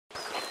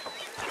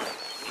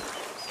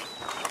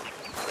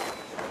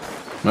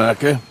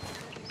Micah?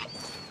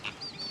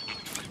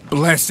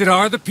 Blessed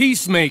are the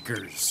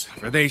Peacemakers,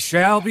 for they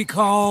shall be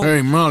called...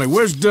 Hey, Molly,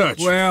 where's Dutch?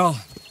 Well,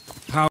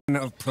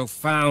 of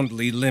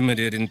profoundly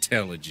limited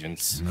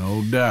intelligence.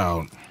 No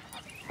doubt.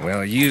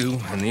 Well,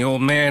 you and the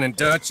old man and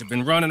Dutch have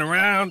been running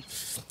around,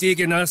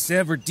 digging us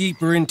ever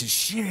deeper into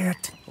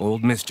shit.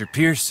 Old Mr.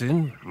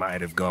 Pearson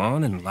might have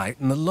gone and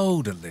lightened the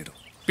load a little.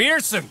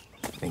 Pearson!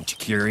 Ain't you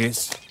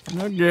curious?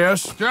 I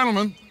guess.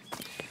 Gentlemen.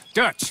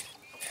 Dutch,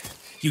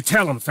 you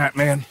tell him, fat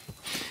man.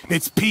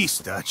 It's peace,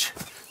 Dutch.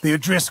 The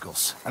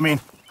O'Driscolls.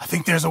 I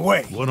think there's a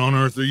way. What on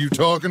earth are you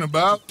talking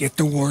about? Get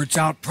the words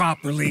out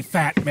properly,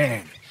 fat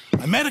man.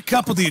 I met a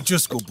couple of the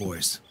O'Driscoll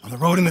boys on the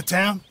road into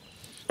town.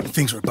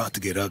 Things were about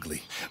to get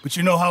ugly. But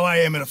you know how I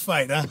am in a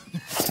fight, huh?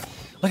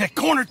 Like a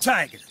cornered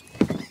tiger.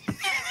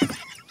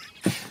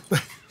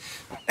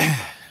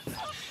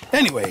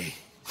 Anyway,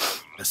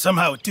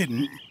 somehow it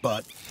didn't,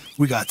 but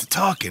we got to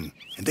talking,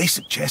 and they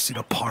suggested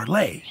a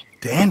parlay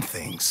to end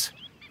things.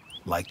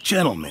 Like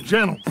gentlemen.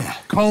 Gentlemen,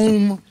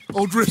 Colm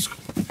O'Driscoll.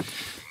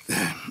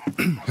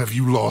 Have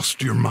you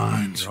lost your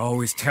minds? You're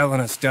always telling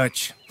us,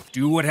 Dutch.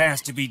 Do what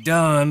has to be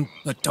done,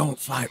 but don't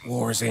fight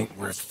wars ain't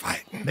worth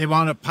fighting. They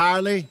want a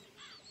parley?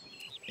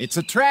 It's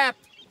a trap.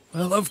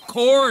 Well, of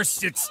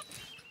course, it's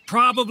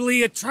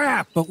probably a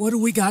trap, but what do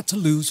we got to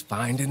lose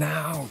finding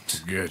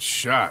out? Get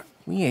shot.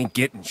 We ain't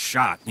getting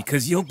shot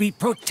because you'll be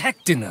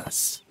protecting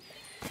us.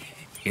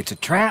 It's a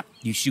trap,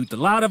 you shoot the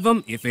lot of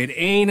them. If it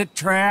ain't a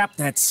trap,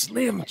 that's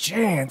slim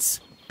chance.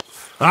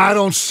 I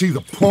don't see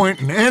the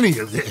point in any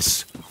of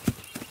this.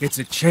 It's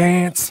a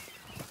chance.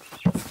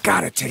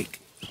 Gotta take.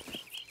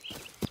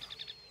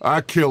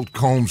 I killed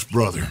Colm's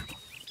brother.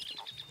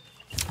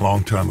 A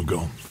long time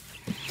ago.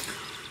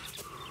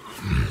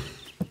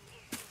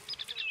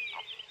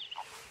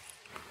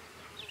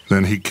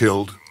 Then he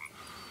killed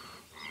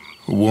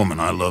a woman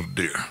I loved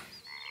dear.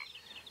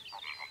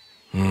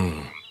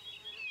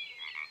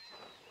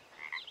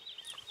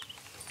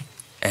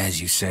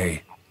 As you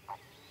say,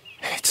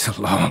 it's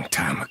a long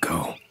time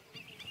ago,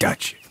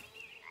 Dutch.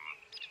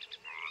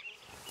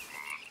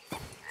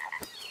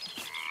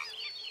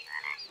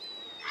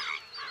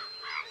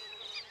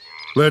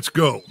 Let's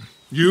go.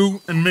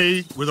 You and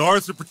me, with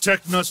Arthur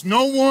protecting us,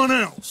 no one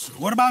else.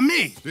 What about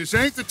me? This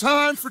ain't the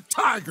time for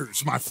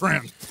tigers, my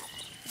friend.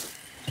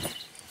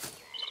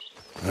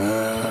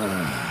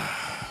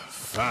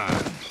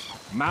 Fine.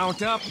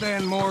 Mount up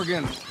then,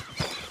 Morgan.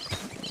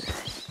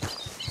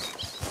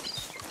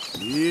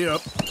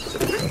 Yep.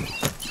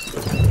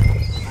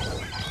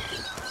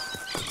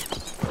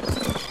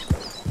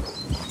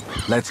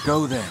 Let's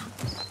go then.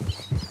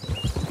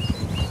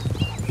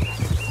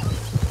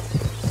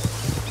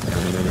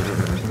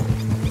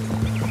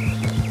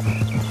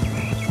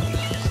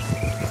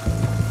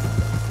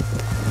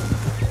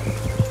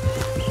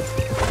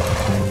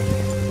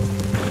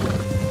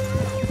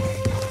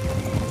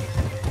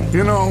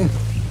 You know,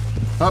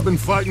 I've been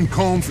fighting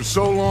Colm for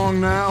so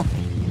long now,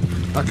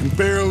 I can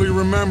barely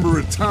remember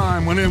a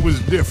time when it was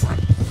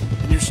different.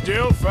 You're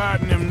still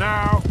fighting him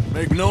now.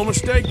 Make no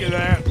mistake of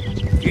that.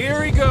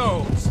 Here he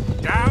goes,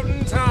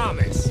 Doubting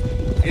Thomas.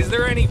 Is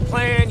there any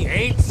plan you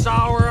ain't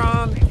sour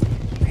on?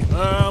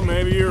 Well,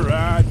 maybe you're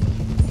right.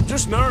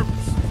 Just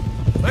nervous.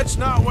 Let's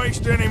not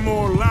waste any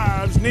more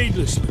lives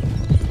needlessly.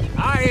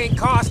 I ain't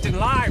costing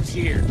lives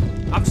here.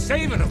 I'm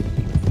saving them.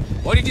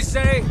 What did you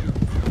say?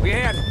 We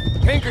had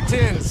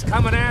Pinkertons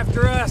coming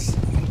after us?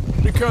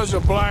 Because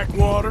of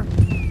Blackwater?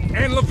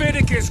 And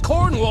Leviticus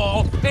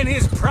Cornwall and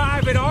his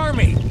private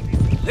army.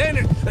 Then,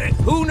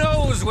 who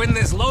knows when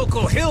this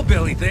local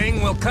hillbilly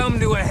thing will come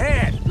to a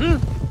head,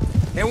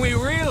 And we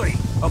really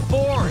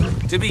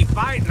afford to be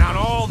fighting on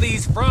all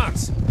these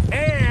fronts.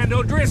 And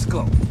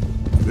O'Driscoll.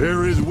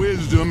 There is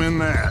wisdom in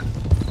that.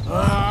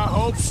 I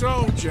hope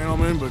so,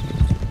 gentlemen, but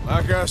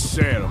like I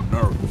said, I'm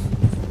nervous.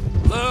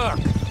 Look,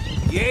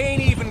 you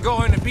ain't even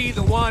going to be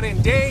the one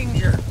in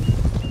danger.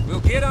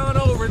 We'll get on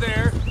over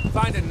there,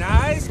 find a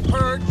nice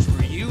perch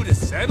for you to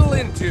settle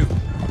into.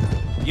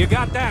 You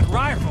got that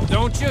rifle,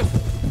 don't you?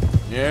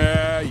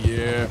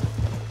 Yeah.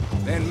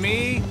 Then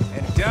me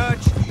and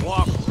Dutch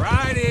walk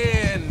right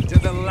in to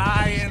the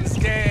lion's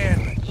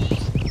den.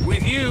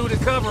 With you to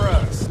cover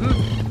us.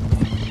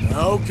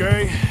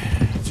 Okay,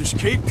 just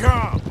keep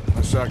calm,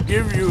 unless I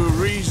give you a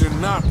reason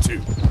not to.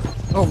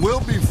 Oh,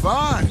 we'll be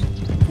fine.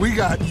 We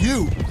got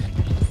you.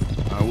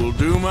 I will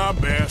do my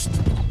best.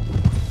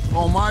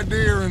 Oh, my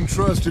dear and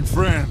trusted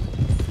friend.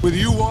 With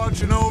you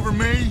watching over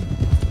me,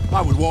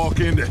 I would walk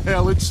into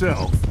hell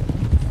itself.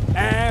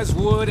 As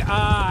would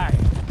I.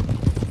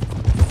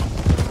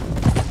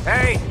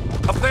 Hey,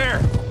 up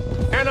there,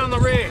 and on the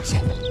ridge.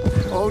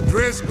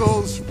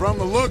 O'Driscoll's, from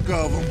the look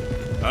of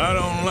them. I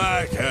don't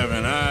like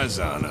having eyes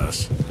on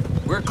us.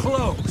 We're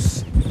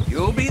close.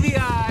 You'll be the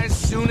eyes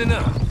soon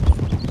enough.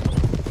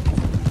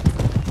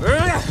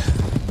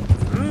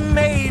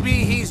 Maybe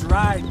he's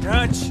right,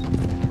 Dutch.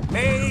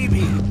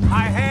 Maybe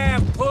I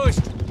have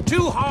pushed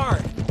too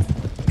hard.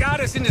 Got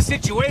us into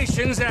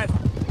situations that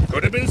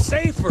could have been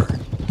safer.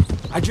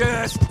 I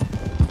just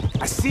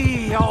I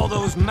see all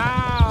those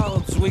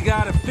mouths we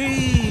gotta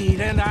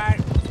feed, and I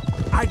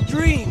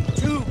dream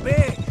too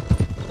big,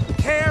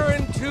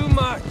 caring too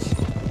much.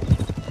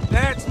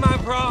 That's my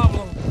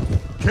problem.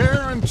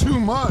 Caring too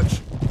much?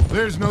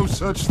 There's no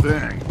such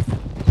thing.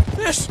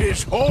 This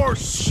is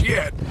horse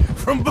shit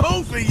from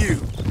both of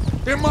you.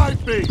 It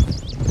might be.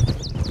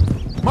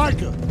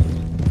 Micah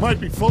might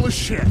be full of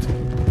shit.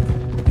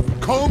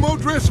 Colm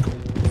O'Driscoll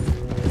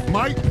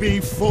might be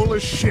full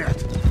of shit.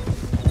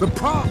 The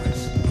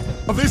promise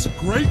of this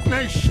great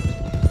nation.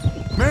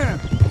 Men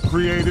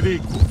created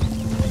equal.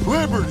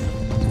 Liberty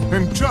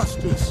and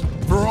justice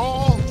for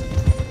all.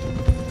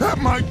 That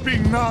might be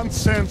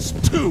nonsense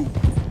too.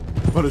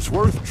 But it's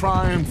worth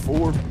trying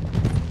for.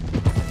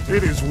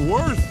 It is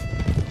worth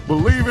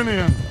believing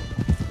in.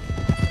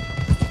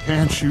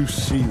 Can't you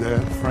see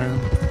that,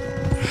 friend?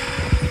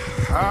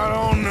 I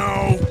don't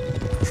know.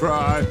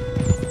 Try.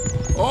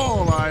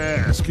 All I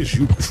ask is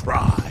you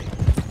try.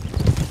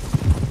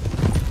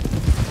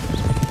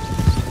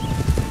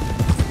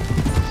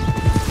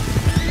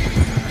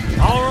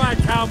 All right,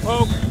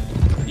 cowpoke.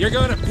 You're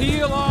gonna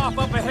peel off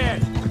up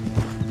ahead.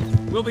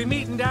 We'll be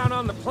meeting down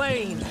on the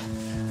plain.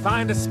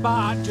 Find a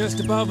spot just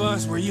above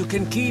us where you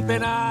can keep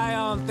an eye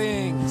on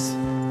things.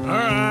 All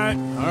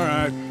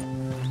right.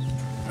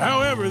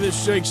 However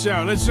this shakes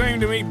out, let's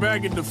aim to meet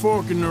back at the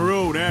fork in the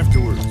road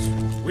afterwards.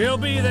 We'll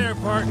be there,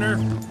 partner.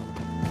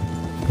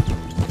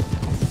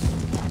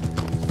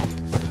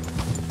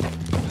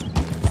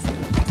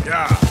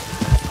 Yeah.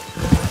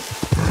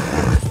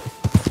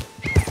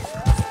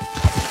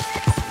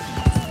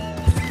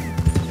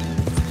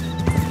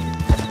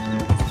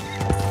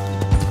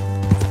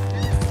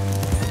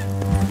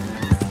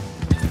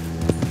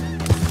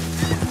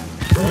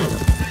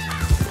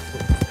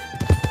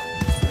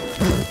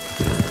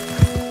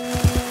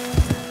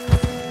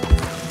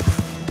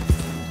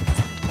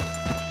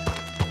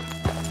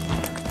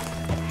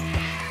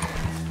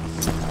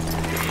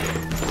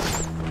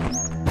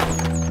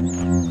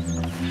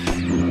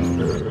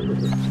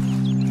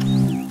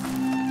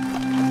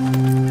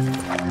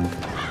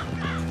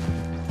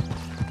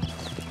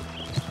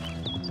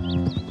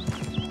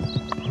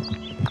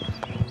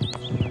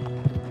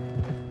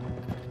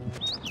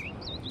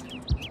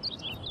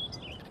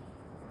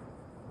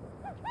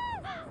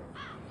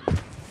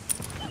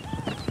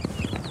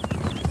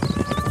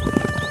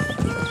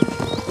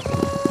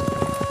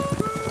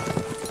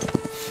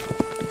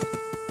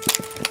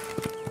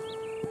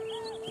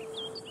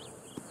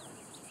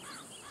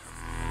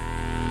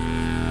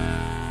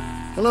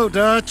 Hello,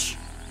 Dutch.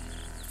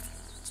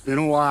 It's been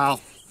a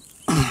while.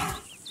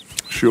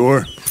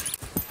 Sure.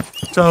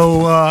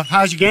 So,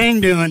 how's your gang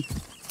doing?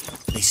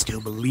 They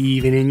still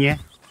believing in you?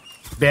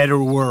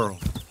 Better world.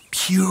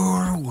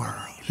 Pure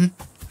world.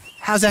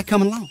 How's that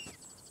coming along?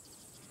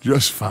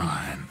 Just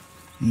fine.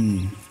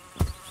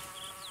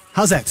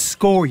 How's that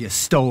score you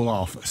stole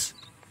off us?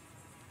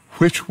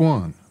 Which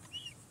one?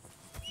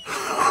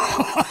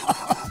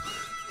 Oh,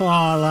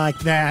 I like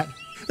that.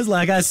 It's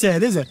like I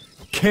said, there's a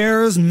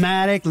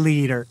charismatic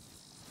leader.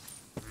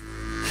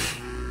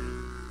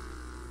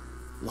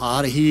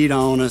 Lot of heat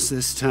on us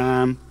this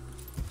time.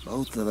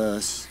 Both of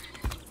us.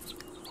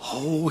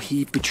 Whole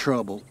heap of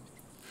trouble.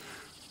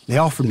 They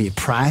offered me a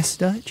price,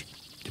 Dutch,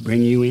 to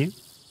bring you in.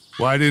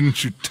 Why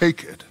didn't you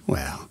take it?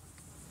 Well,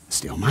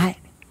 still might.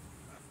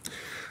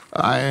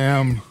 I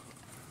am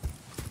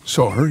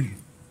sorry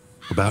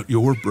about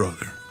your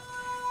brother.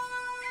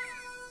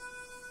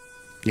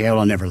 Yeah,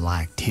 well, I never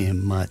liked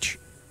him much.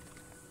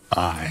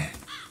 I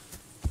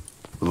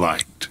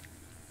liked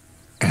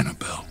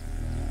Annabelle.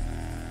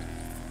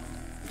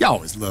 You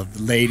always loved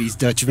the ladies,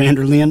 Dutch van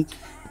der Linde.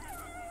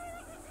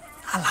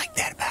 I like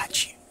that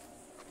about you.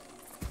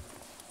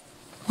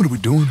 What are we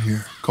doing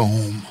here,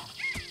 Colm?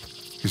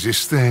 Is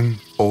this thing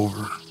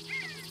over?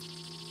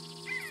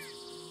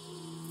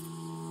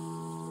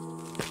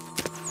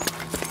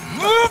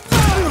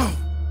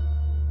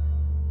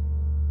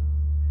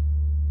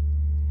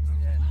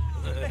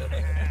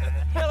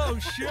 Hello,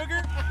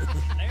 sugar.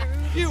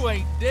 You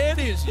ain't dead,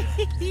 is you?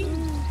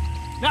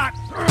 Not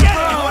Get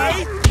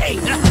away!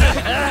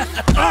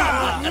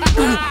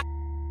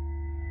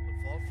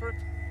 fall for it?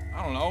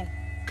 I don't know.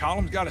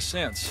 Colm's got a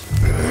sense.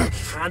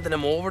 Handing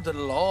him over to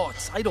the law.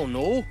 I don't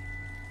know.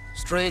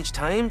 Strange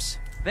times.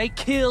 They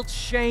killed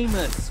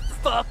Seamus.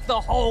 Fuck the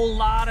whole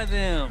lot of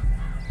them.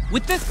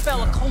 With this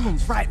fella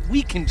Colm's right,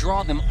 we can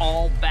draw them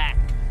all back.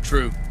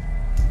 True.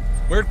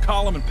 Where'd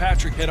Colm and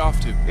Patrick head off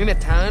to? In a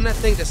town, I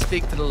think, to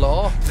speak to the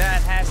law.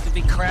 That has to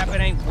be crap. It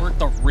ain't worth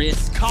the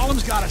risk.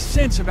 Colm's got a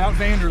sense about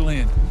van der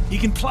Linde. He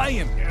can play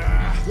him.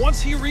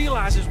 Once he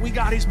realizes we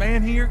got his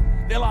man here,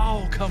 they'll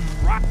all come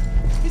right.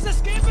 He's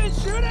escaping!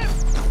 Shoot him!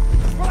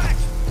 Relax.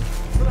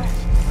 Relax.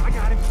 I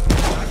got him.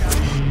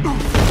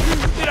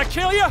 Did I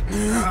kill you?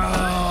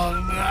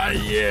 Oh, not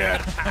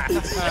yet.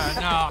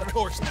 No, of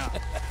course not.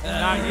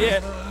 Not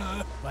yet.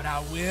 But I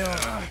will.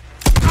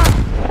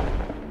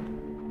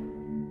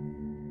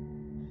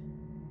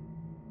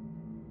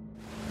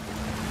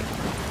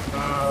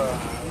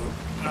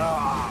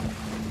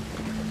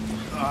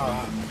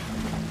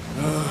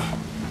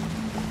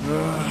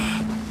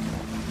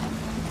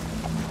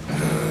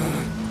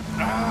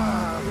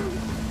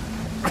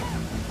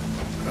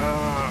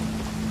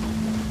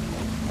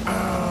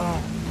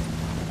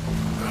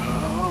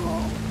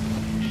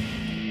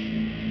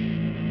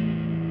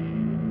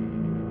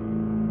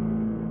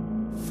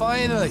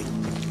 Finally!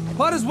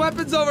 Put his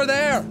weapons over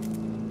there!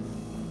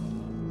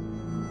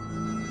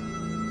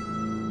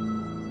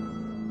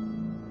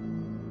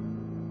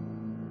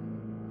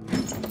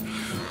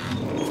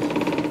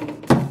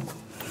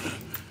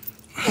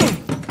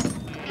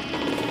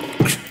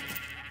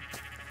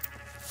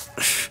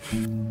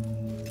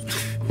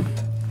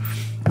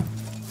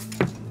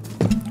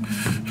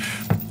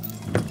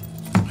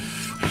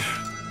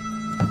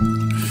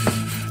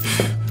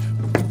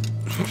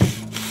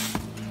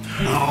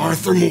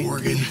 Arthur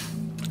Morgan.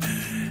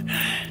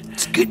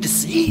 It's good to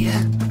see you.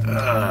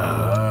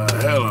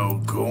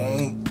 Hello,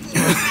 Colm.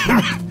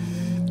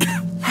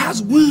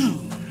 How's the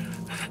wound?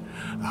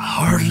 I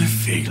hardly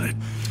feel it.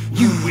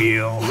 You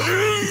will.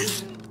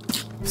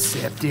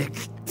 Septic.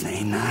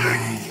 Ain't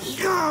nice.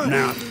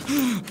 Now,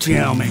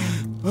 tell me,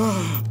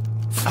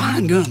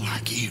 fine gun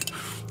like you,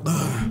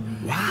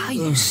 why are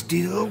you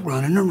still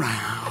running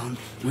around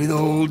with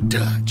old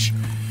Dutch?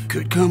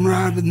 Could come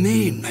right with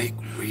me and make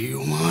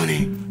real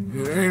money.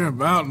 It ain't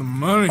about the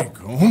money,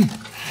 Colm.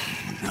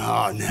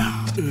 No.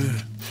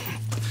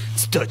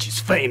 It's Dutch's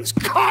famous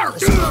car.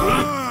 You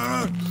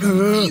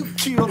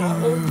killed a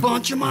whole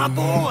bunch of my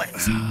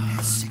boys.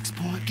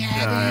 6-point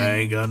gag. I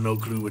ain't got no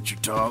clue what you're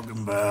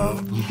talking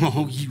about.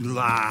 Oh, you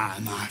lie,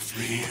 my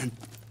friend.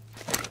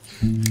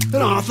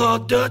 But I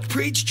thought Dutch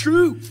preached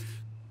truth.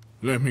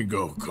 Let me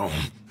go,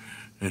 Colm,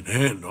 and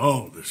end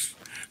all this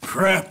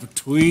crap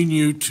between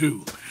you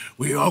two.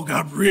 We all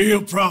got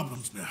real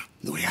problems now.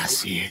 The way I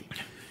see it,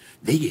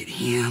 they get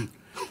him.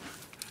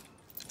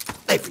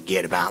 They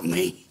forget about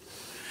me.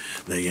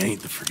 They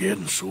ain't the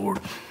forgetting sort.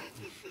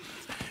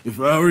 If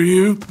I were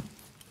you,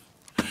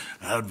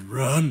 I'd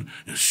run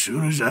as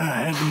soon as I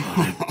had the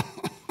money.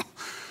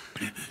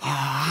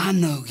 I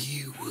know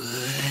you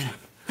would.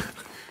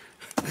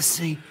 Let's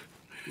see,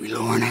 we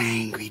lure an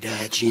angry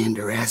Dutch in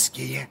to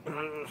rescue you.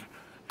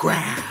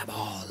 Grab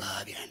all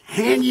of you and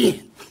hand you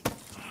in.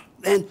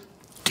 Then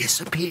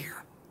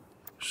disappear.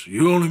 So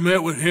you only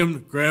met with him to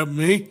grab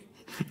me?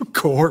 Of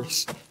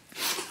course.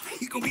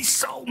 He's gonna be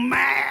so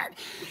mad.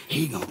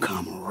 He gonna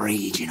come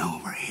raging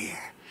over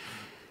here.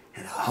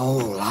 And a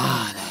whole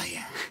lot of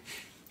you.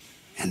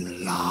 And the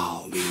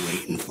law will be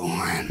waiting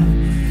for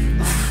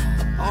him.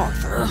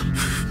 Arthur.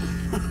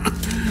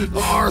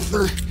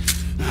 Arthur,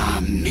 I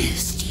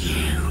missed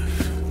you.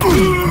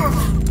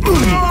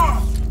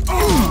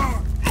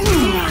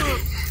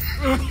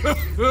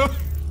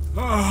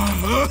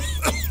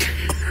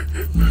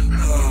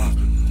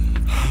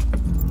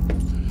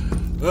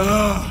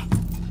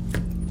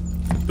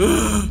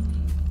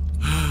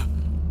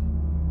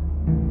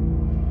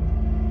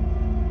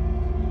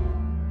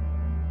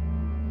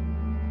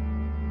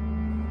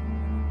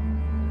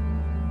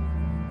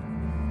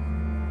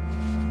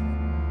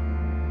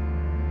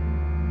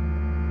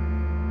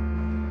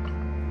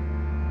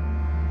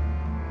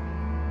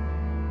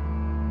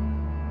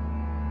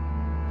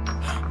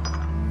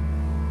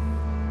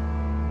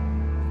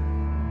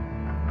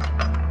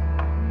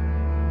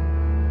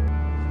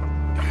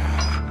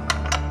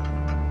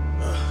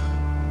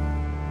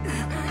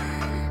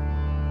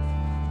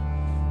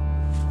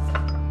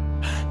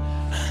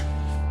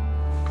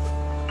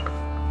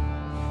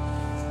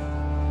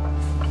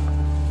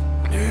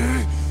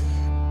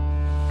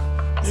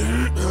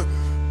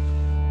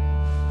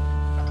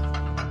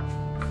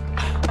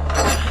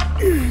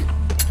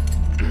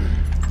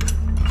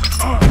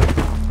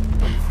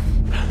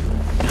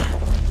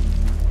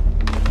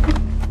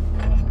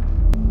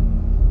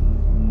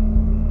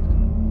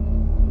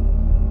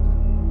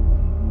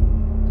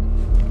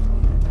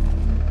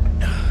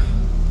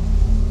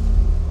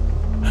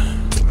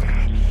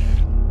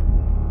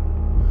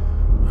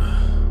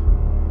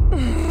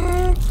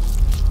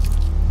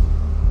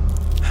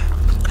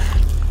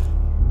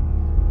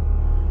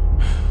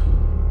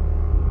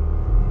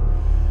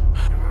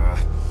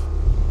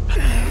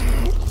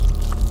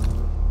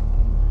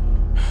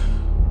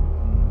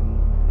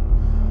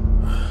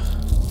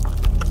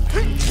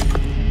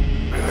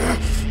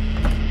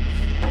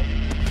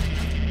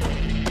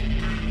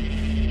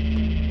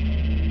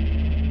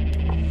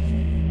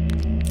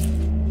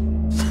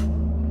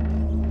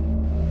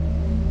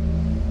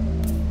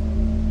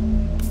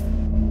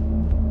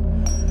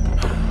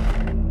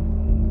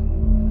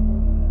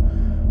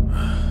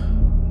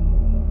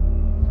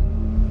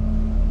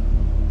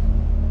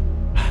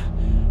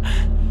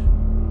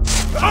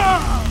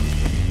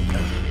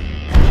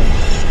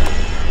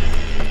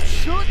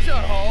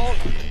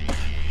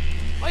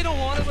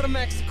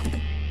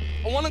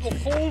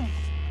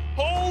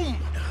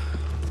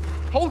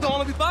 Hold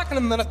on, I'll be back in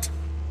a minute.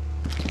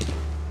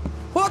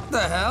 What the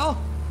hell?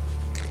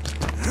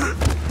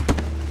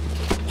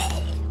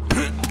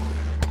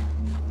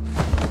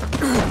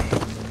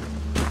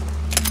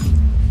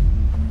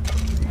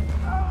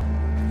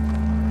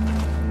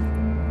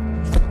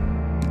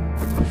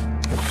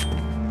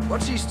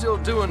 What's he still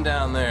doing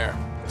down there?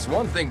 It's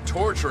one thing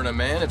torturing a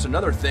man, it's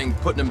another thing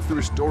putting him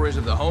through stories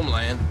of the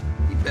homeland.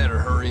 He better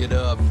hurry it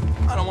up.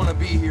 I don't want to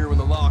be here when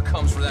the law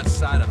comes for that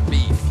side of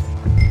beef.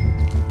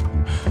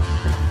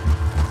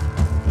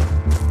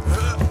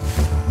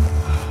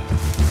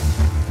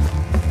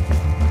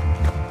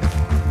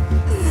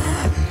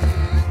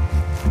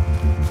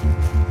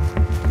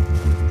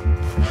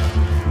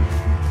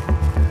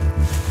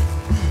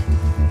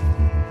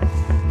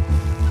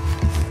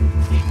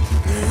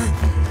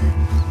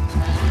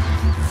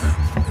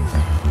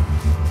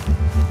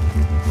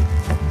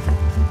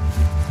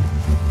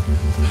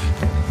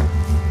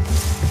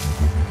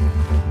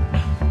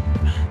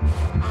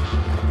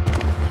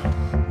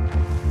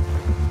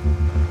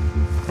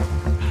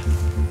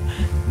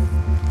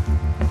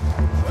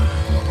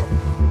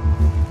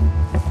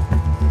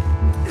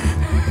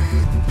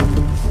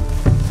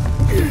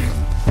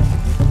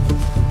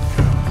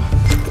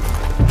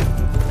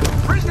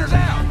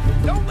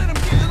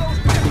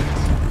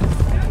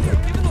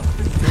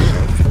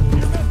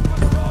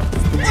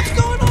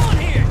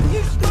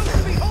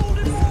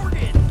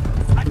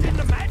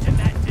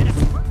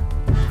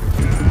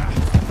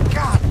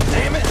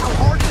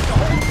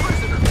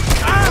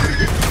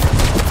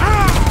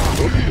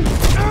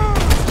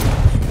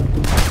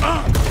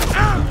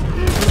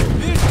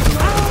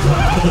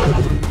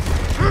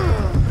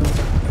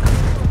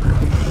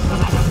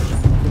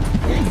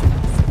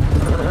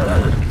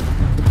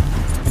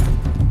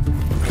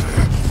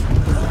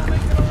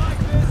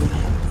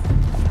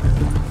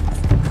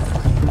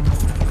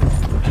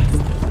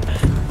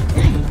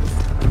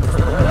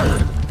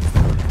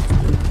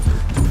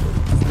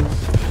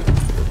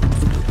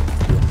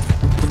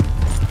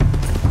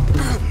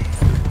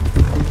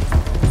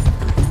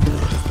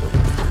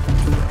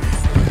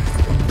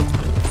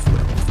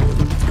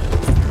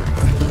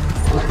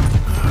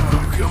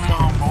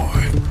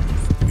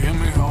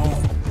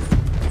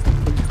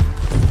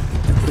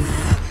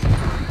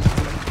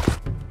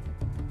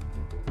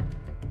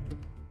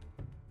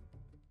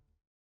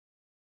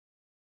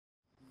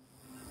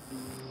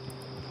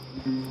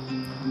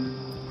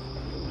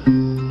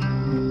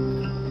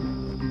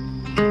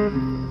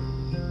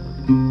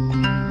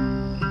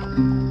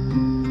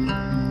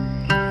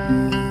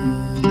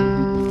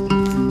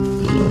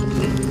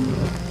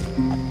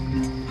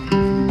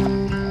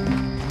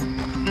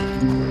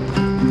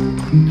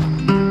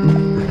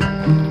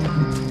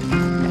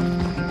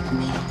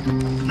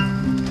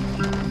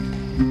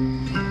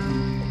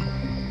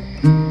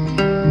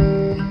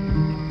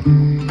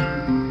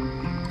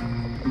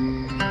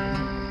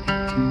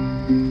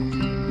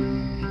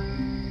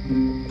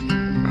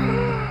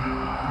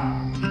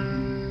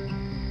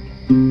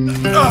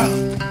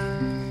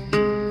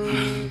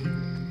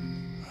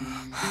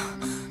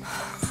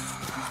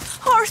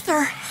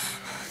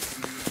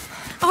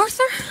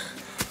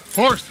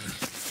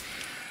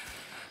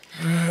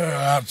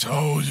 I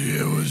told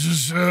you it was a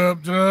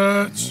setup,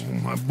 Dutch.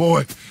 My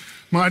boy,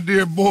 my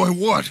dear boy,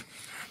 what?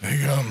 They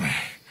got me.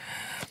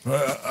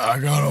 But I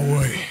got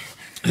away.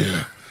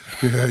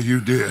 Yeah,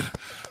 you did.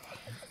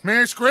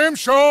 Miss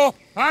Grimshaw,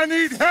 I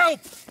need help!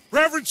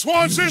 Reverend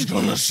Swanson! He's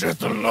gonna set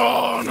the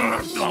law on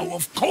us. Oh,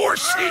 of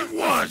course he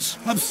was.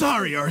 I'm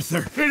sorry,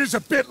 Arthur. It is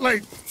a bit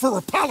late for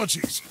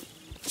apologies.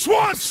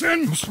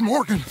 Swanson!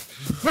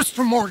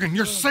 Mr. Morgan,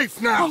 you're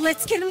safe now. Oh,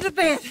 let's get him to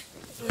bed.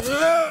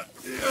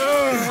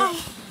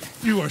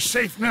 You are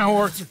safe now,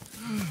 Arthur.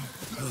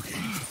 Okay.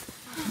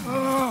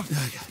 I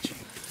got you.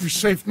 You're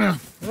safe now.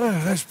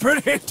 That's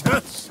pretty,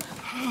 Dutch.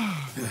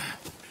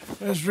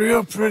 That's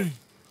real pretty.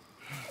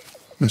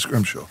 Miss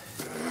Grimshaw,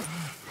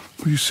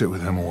 will you sit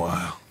with him a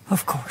while?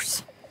 Of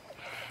course.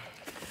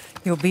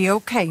 You'll be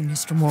okay,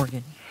 Mr.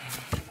 Morgan.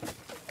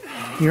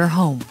 You're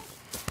home.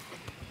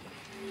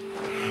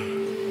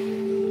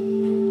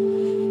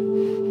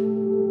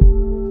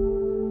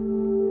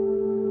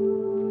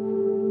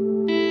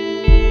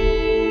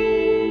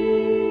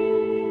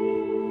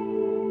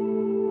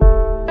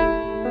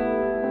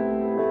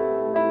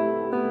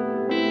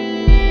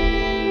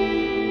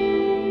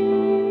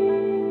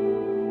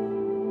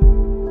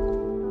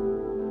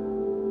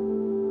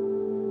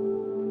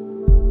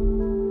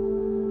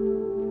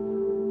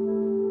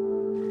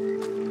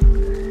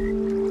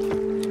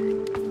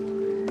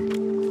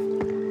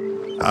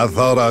 I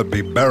thought I'd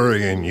be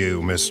burying you,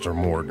 Mr.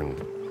 Morgan.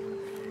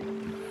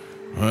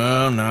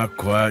 Well, not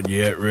quite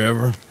yet,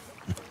 River.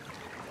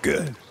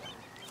 Good.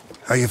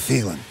 How you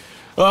feeling?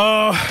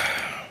 About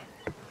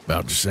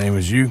the same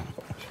as you.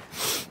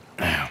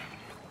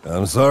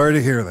 I'm sorry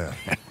to hear that.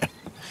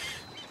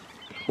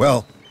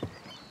 Well,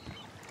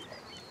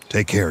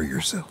 take care of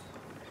yourself.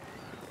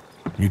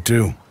 You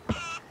too.